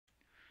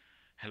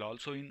And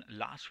also in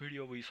last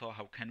video we saw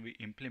how can we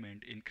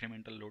implement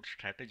incremental load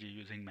strategy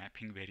using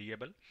mapping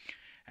variable,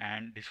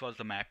 and this was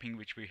the mapping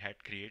which we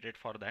had created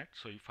for that.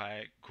 So if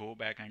I go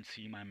back and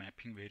see my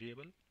mapping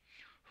variable,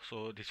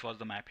 so this was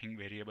the mapping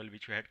variable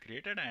which we had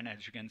created, and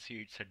as you can see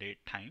it's a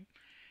date time,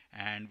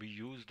 and we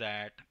use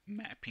that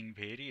mapping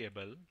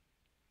variable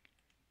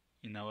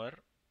in our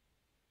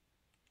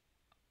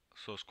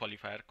source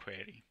qualifier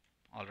query.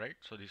 Alright,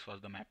 so this was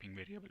the mapping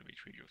variable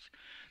which we use.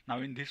 Now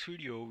in this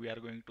video we are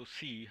going to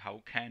see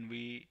how can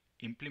we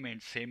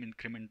implement same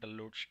incremental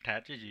load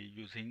strategy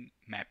using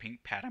mapping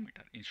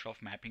parameter. Instead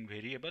of mapping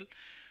variable,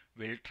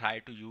 we'll try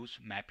to use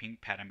mapping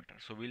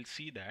parameter. So we'll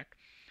see that.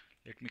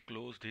 Let me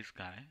close this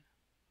guy.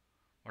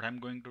 What I'm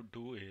going to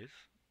do is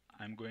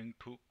I'm going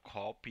to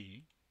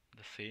copy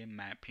the same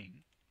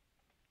mapping,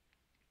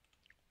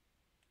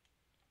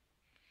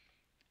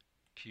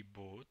 keep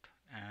both,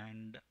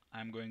 and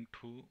I'm going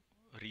to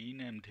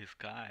rename this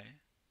guy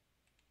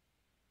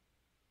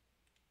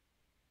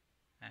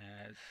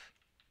as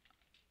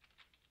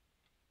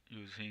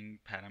using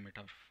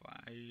parameter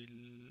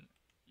file.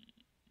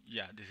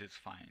 Yeah, this is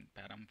fine,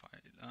 param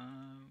file.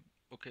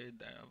 Okay,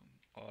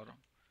 or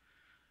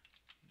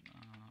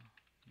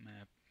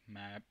map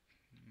map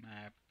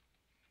map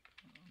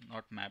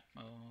not map,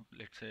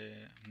 let's say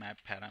map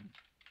param,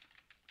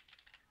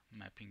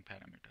 mapping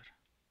parameter.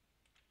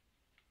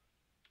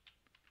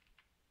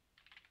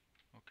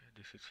 Okay,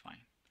 this is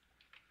fine.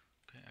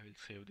 Okay, I will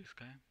save this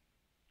guy.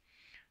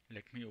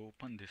 Let me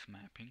open this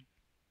mapping.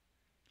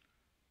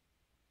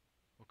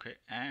 Okay,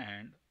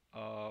 and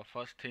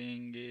first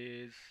thing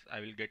is I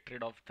will get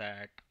rid of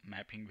that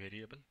mapping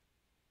variable,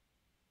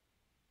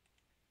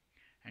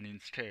 and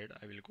instead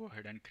I will go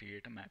ahead and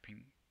create a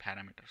mapping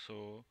parameter.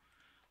 So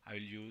I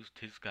will use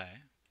this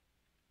guy.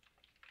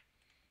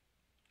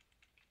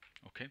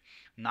 Okay,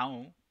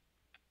 now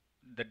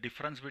the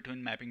difference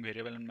between mapping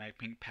variable and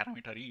mapping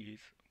parameter is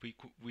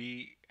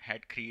we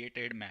had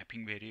created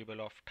mapping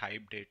variable of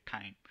type date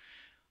time.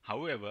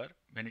 However,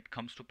 when it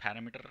comes to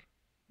parameter,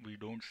 we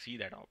don't see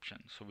that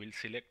option. So we'll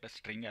select a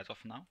string as of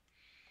now.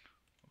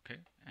 Okay,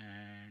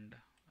 and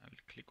I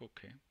will click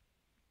OK.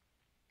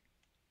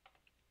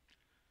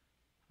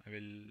 I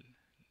will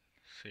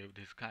save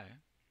this guy.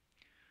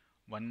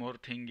 One more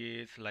thing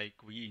is, like,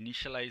 we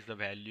initialize the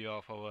value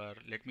of our,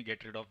 let me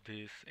get rid of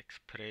this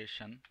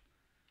expression,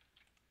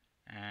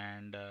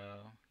 and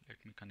let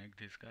me connect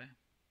this guy.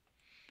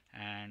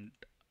 And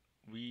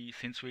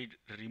since we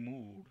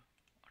removed,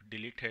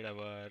 deleted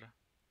our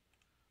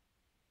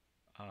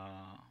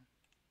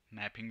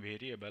mapping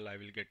variable, I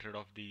will get rid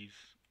of these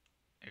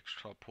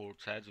extra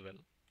ports as well.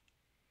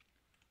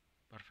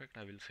 Perfect,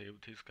 I will save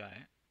this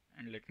guy,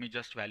 and let me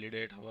just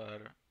validate our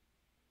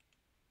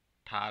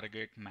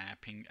target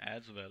mapping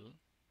as well.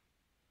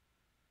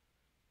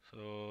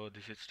 So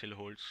this is still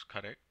holds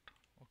correct.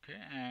 Okay,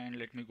 and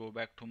let me go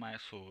back to my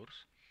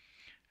source,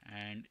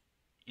 and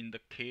in the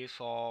case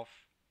of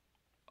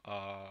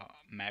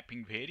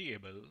mapping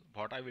variable,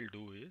 what I will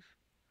do is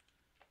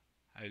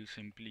I will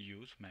simply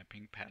use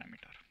mapping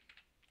parameter.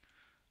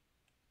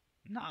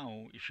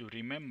 Now if you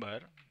remember,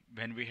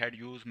 when we had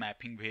used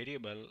mapping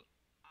variable,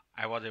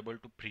 I was able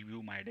to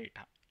preview my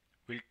data.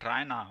 We'll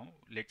try now.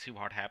 Let's see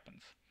what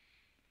happens.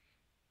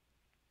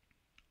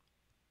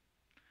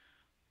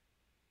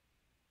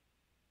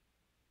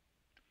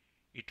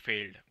 It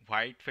failed.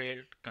 Why it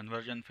failed?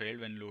 Conversion failed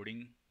when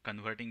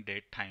converting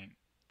date time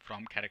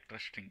from character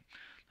string.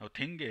 Now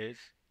thing is,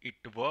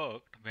 it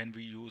worked when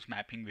we use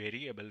mapping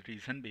variable.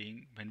 Reason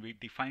being, when we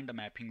define the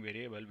mapping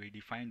variable, we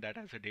define that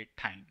as a date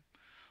time.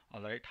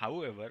 Alright.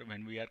 However,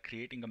 when we are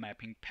creating a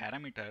mapping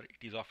parameter,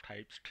 it is of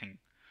type string.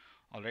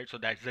 Alright. So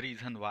that's the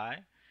reason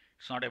why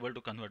it's not able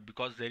to convert,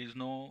 because there is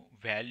no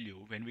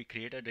value. When we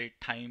create a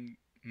date time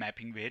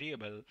mapping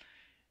variable,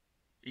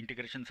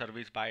 integration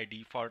service by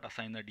default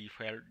assign the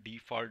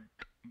default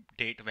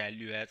date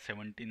value as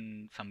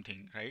 17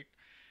 something, right?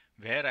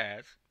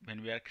 Whereas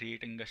when we are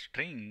creating a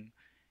string,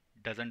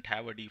 doesn't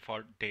have a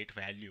default date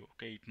value.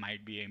 Okay, it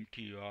might be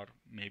empty or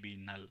maybe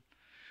null.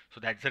 So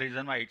that's the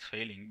reason why it's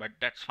failing, but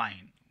that's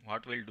fine.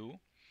 What we'll do,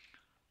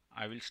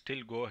 I will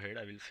still go ahead,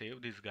 I will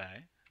save this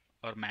guy.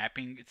 Our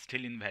mapping is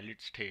still in valid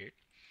state.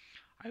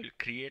 I will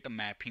create a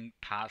mapping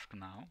task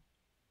now.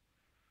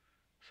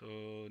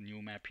 So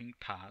new mapping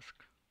task.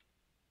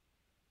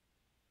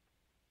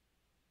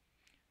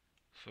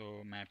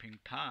 So mapping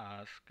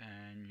task,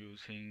 and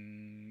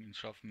using,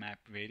 instead of map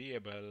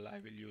variable, I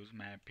will use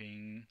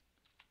mapping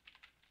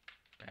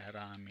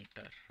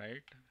parameter,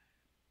 right?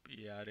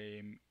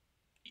 Parameter.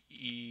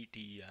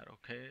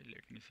 Okay,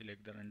 let me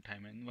select the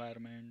runtime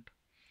environment,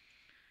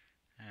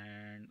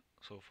 and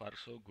so far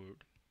so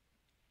good.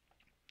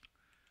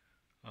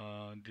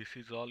 This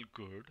is all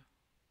good.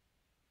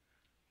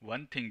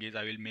 One thing is,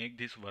 I will make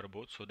this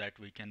verbose so that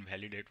we can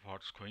validate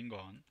what's going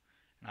on.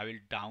 And I will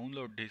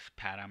download this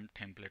param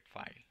template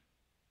file.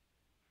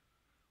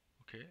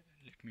 Okay,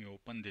 let me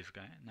open this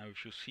guy. Now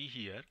if you see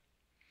here,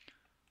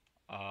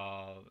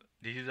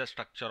 this is the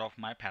structure of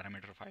my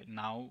parameter file.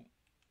 Now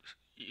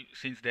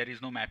since there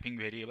is no mapping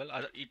variable,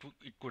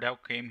 it could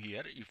have came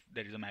here if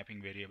there is a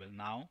mapping variable.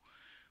 Now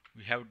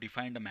we have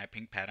defined a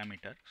mapping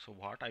parameter. So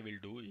what I will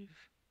do is,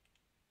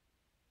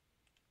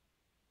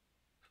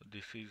 so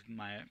this is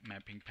my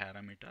mapping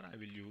parameter. I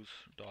will use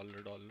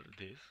 $$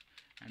 this,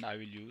 and I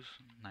will use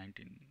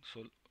 19.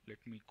 So let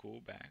me go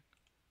back.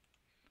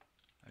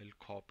 I will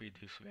copy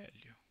this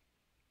value.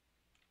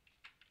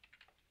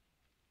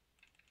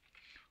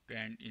 Okay,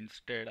 and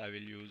instead I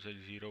will use a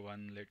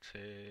 01, let's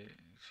say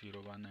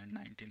 01 and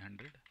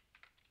 1900.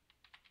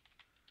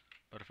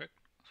 Perfect.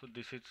 So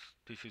this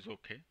is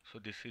okay. So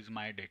this is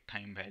my date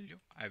time value.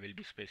 I will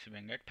be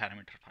specifying at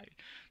parameter file.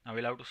 Now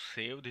we'll have to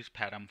save this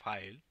param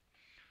file.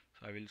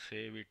 So I will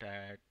save it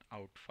at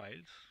out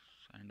files,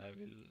 and I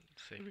will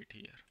save it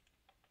here.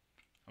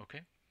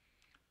 Okay.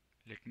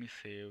 Let me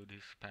save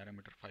this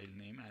parameter file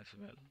name as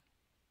well.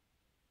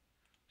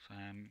 So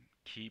I am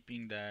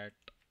keeping that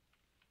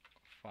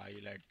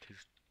file at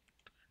this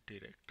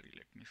directory.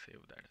 Let me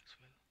save that as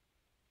well.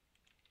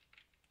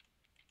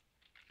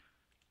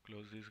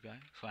 Close this guy.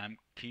 So I'm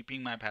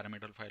keeping my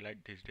parameter file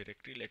at this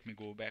directory. Let me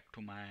go back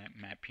to my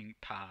mapping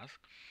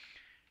task,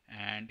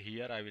 and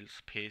here I will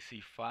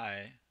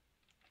specify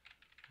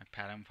a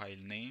param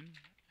file name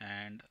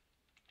and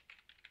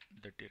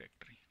the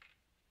directory.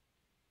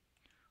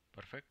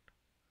 Perfect.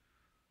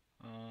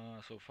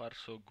 So far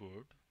so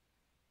good,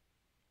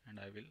 and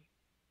I will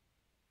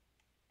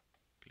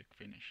click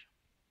finish.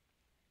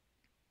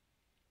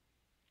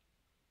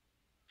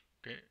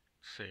 Okay,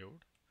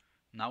 saved.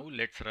 Now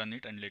let's run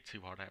it and let's see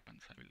what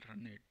happens. I will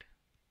run it.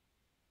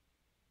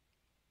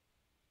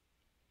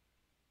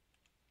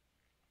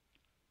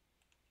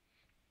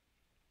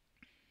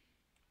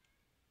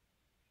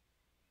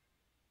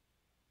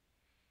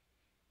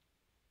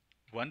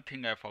 One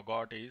thing I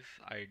forgot is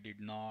I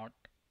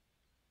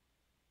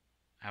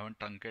haven't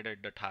truncated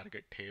the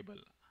target table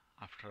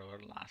after our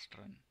last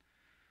run.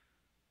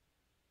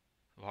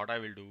 What I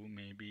will do,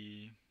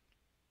 maybe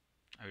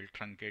I will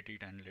truncate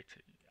it, and let's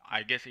see.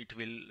 I guess it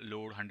will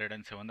load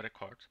 107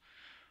 records,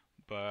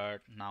 but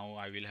now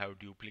I will have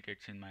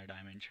duplicates in my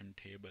dimension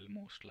table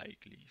most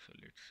likely. So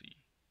let's see.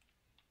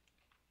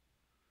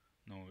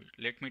 No,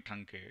 let me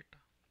truncate.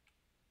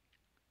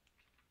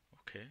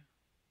 Okay.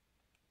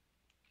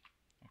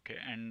 Okay,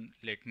 and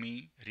let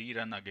me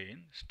rerun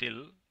again.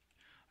 Still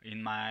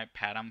in my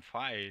param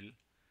file,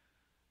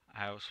 I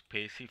have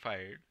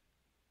specified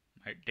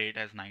my date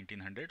as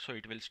 1900, so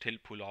it will still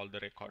pull all the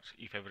records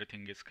if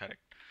everything is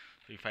correct.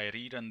 So if I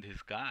rerun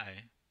this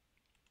guy,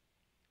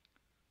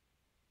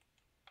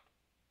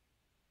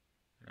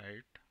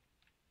 right,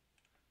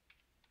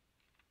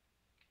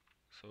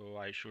 so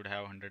I should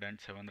have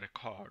 107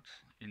 records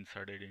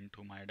inserted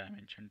into my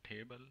dimension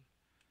table.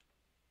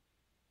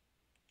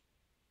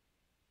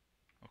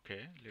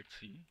 Okay, let's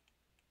see.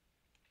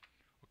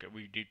 Okay,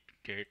 we did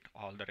get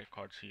all the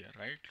records here,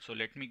 right? So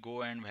let me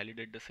go and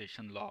validate the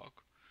session log.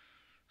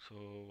 So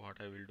what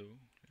I will do,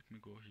 let me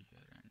go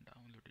here and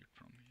download it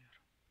from here.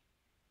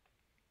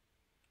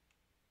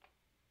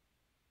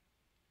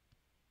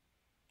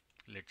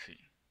 Let's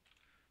see.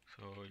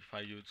 So if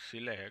I use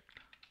select,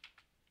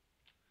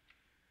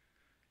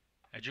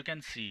 as you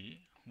can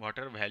see,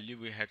 whatever value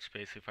we had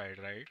specified,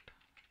 right,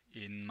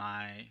 in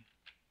my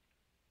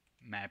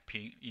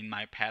mapping, in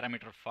my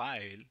parameter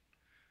file,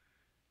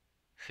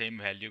 same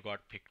value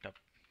got picked up.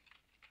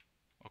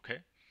 Okay,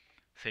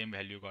 same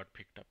value got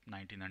picked up,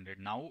 1900.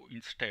 Now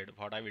instead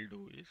what I will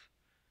do is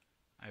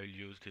I will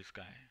use this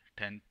guy.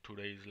 10th,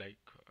 today is like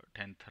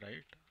 10th,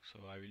 right? So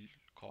I will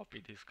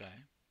copy this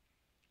guy.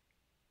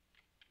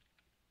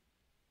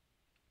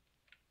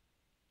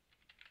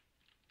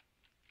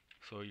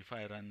 So if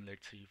I run,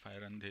 let's see, if I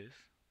run this,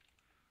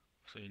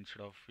 so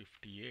instead of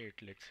 58,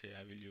 let's say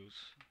I will use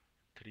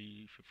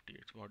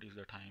 358. So what is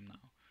the time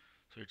now?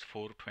 So it's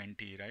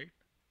 4:20, right?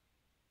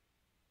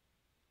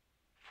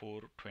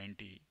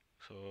 4:20.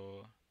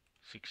 So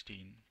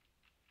 16,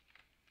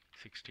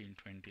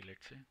 16:20,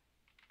 let's say.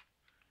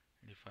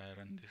 And if I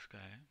run this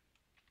guy,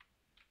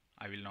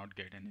 I will not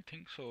get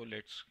anything. So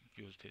let's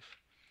use this.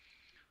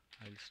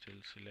 I'll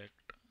still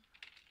select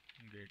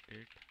get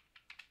date.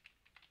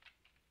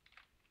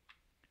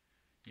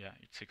 Yeah,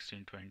 it's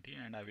 16:20,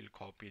 and I will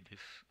copy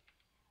this.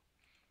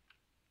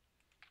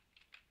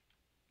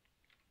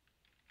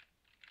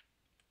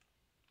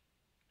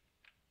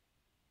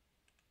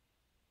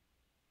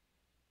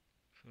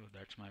 So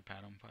that's my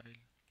param file.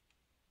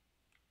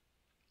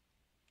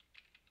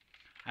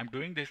 I'm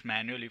doing this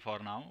manually for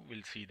now.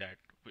 We'll see that.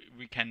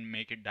 We can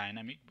make it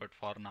dynamic, but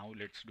for now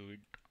let's do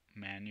it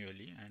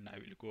manually, and I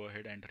will go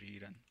ahead and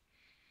rerun.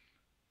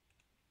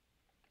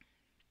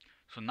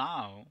 So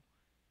now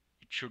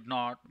it should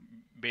not,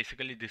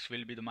 basically this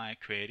will be my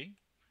query,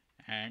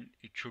 and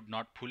it should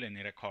not pull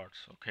any records.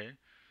 Okay,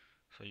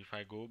 so if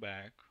I go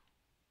back,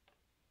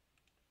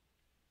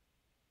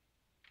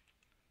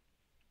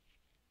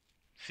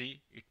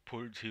 see, it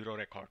pulled 0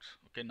 records.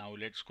 Okay, now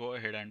let's go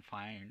ahead and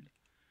find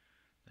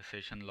the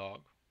session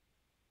log.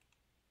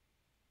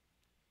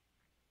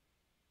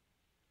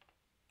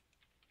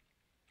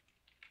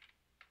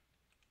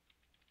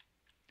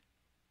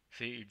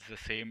 see it's the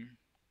same.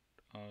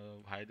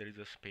 Why there is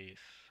a space?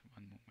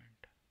 One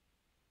moment.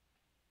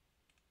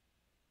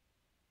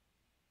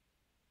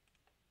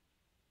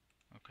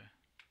 Okay,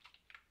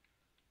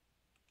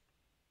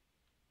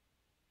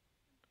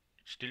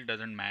 it still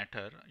doesn't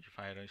matter. If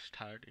I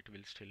restart, it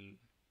will still.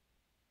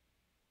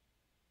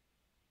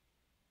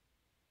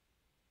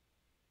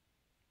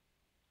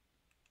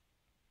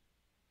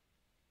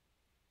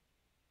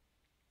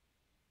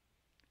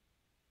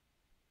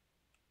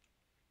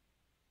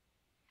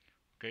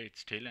 Okay,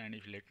 it's still. And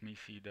if let me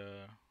see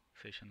the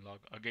session log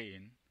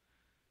again,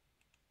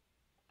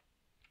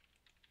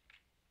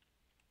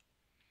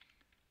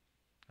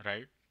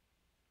 right?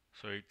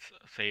 So it's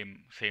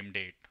same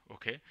date.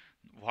 Okay,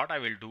 what I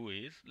will do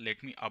is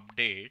let me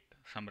update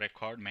some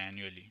record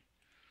manually.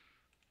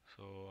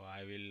 So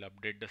I will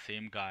update the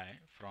same guy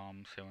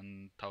from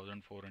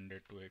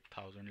 7400 to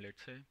 8000,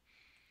 let's say.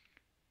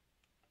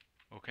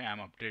 Okay, I'm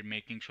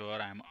making sure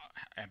I'm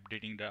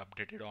updating the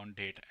updated on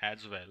date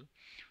as well.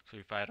 So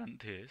if I run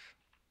this,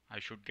 I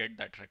should get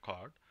that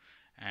record,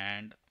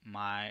 and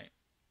my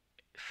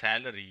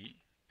salary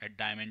at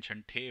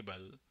dimension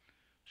table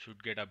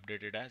should get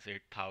updated as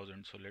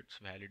 8000. So let's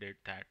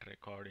validate that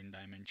record in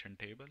dimension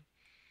table.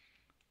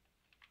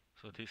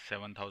 So this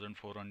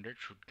 7400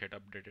 should get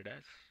updated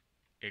as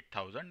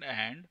 8000,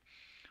 and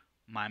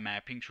my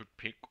mapping should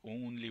pick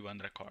only one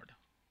record,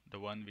 the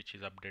one which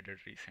is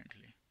updated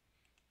recently.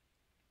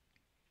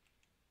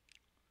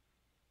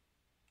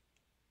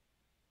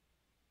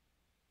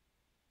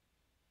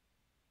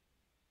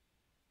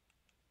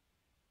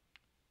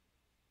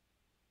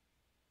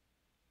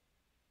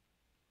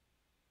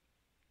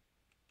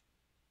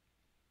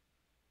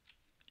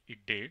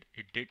 It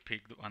did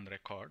pick the one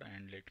record,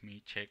 and let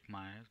me check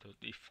my, so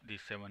if the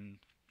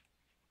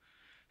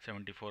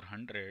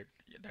 7400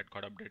 that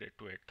got updated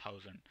to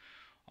 8000.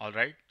 All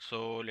right,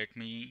 so let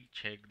me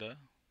check the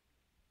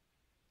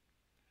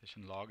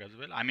session log as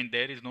well. I mean,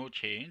 there is no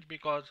change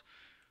because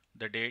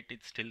the date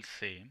is still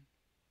same,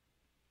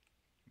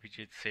 which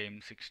is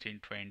same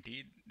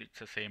 1620. It's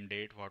the same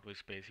date what we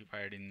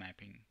specified in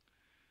mapping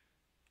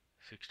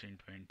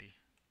 1620.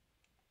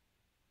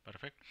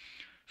 Perfect.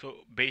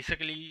 So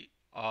basically,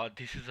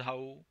 this is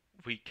how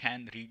we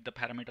can read the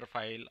parameter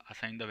file,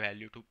 assign the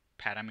value to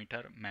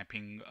parameter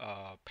mapping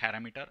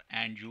parameter,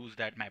 and use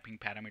that mapping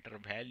parameter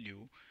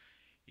value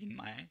in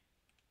my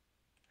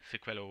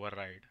SQL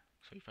override.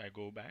 So if I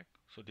go back,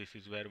 so this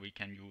is where we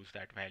can use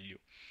that value.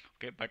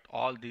 Okay, but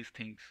all these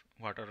things,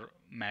 what are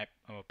map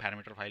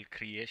parameter file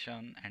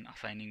creation and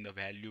assigning the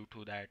value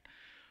to that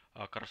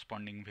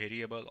corresponding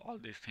variable, all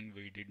these things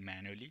we did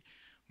manually.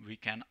 We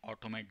can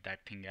automate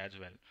that thing as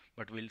well,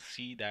 but we'll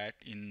see that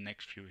in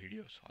next few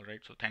videos. All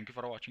right, so thank you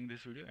for watching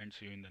this video, and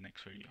see you in the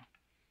next video.